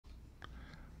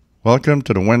Welcome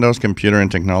to the Windows Computer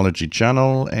and Technology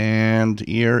channel, and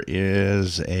here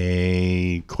is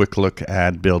a quick look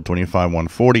at build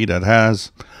 25140 that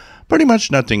has pretty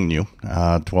much nothing new.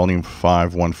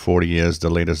 25140 is the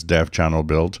latest dev channel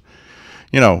build.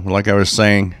 You know, like I was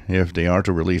saying, if they are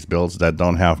to release builds that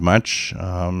don't have much,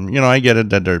 I get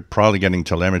it that they're probably getting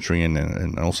telemetry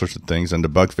and all sorts of things, and the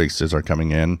bug fixes are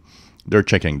coming in. They're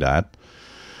checking that.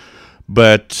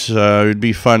 But it'd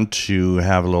be fun to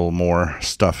have a little more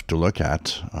stuff to look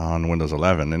at on Windows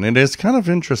 11. And it is kind of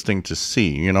interesting to see.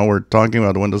 You know, we're talking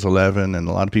about Windows 11, and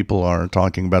a lot of people are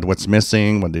talking about what's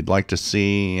missing, what they'd like to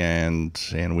see, and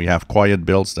we have quiet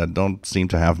builds that don't seem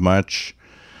to have much.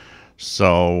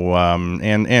 So,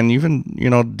 and even, you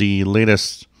know, the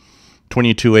latest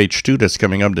 22H2 that's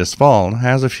coming up this fall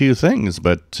has a few things,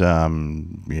 but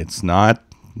it's not.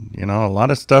 You know, a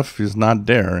lot of stuff is not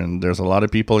there, and there's a lot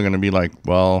of people going to be like,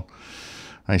 well,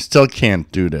 I still can't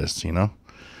do this, you know.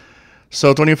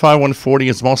 So 25140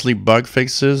 is mostly bug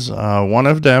fixes. One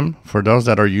of them, for those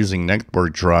that are using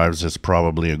network drives, is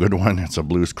probably a good one. It's a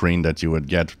blue screen that you would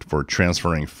get for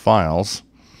transferring files.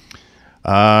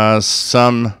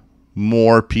 Some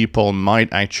more people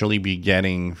might actually be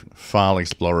getting File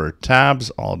Explorer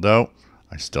tabs, although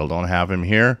I still don't have them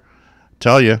here.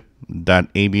 Tell you that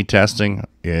A/B testing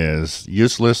is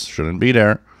useless, shouldn't be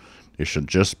there. You should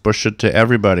just push it to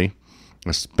everybody,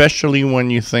 especially when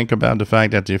you think about the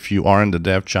fact that if you are in the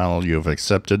dev channel, you've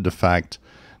accepted the fact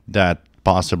that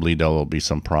possibly there will be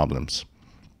some problems.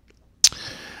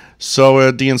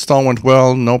 So the install went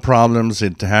well, no problems.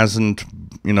 It hasn't,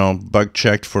 you know, bug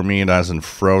checked for me. It hasn't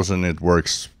frozen. It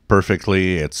works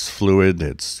perfectly. It's fluid.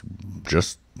 It's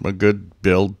just a good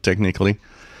build technically.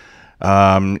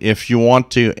 If you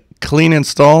want to clean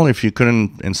install, if you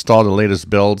couldn't install the latest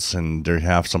builds and they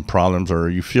have some problems, or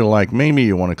you feel like maybe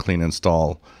you want to clean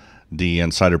install the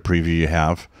Insider Preview you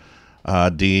have,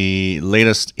 the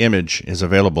latest image is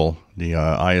available. The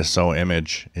ISO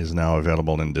image is now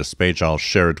available in this page. I'll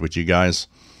share it with you guys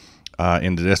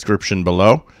in the description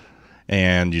below.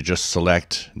 And you just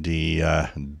select the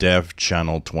dev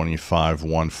channel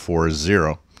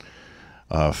 25140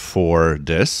 for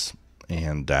this.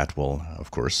 And that will,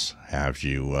 of course, have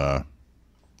you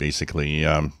basically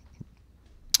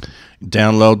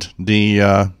download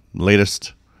the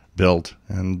latest build.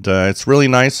 And it's really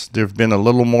nice. They've been a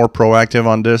little more proactive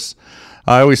on this.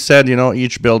 I always said, you know,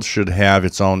 each build should have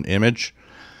its own image.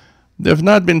 They've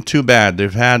not been too bad.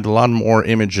 They've had a lot more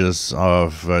images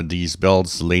of these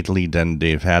builds lately than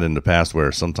they've had in the past,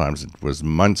 where sometimes it was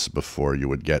months before you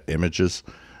would get images.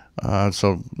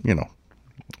 So, you know,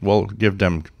 we'll give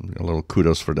them a little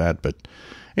kudos for that, but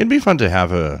it'd be fun to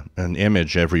have an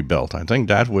image every build. I think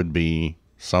that would be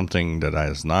something that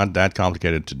is not that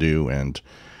complicated to do, and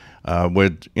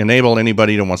would enable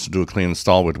anybody that wants to do a clean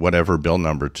install with whatever build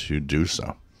number to do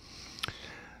so.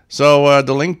 So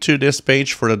the link to this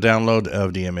page for the download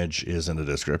of the image is in the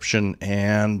description,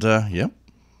 and yep,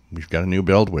 we've got a new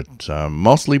build with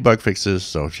mostly bug fixes.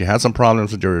 So if you had some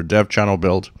problems with your dev channel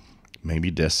build, maybe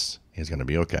this is going to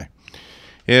be okay.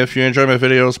 If you enjoy my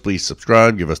videos, please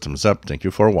subscribe, give us a thumbs up. Thank you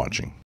for watching.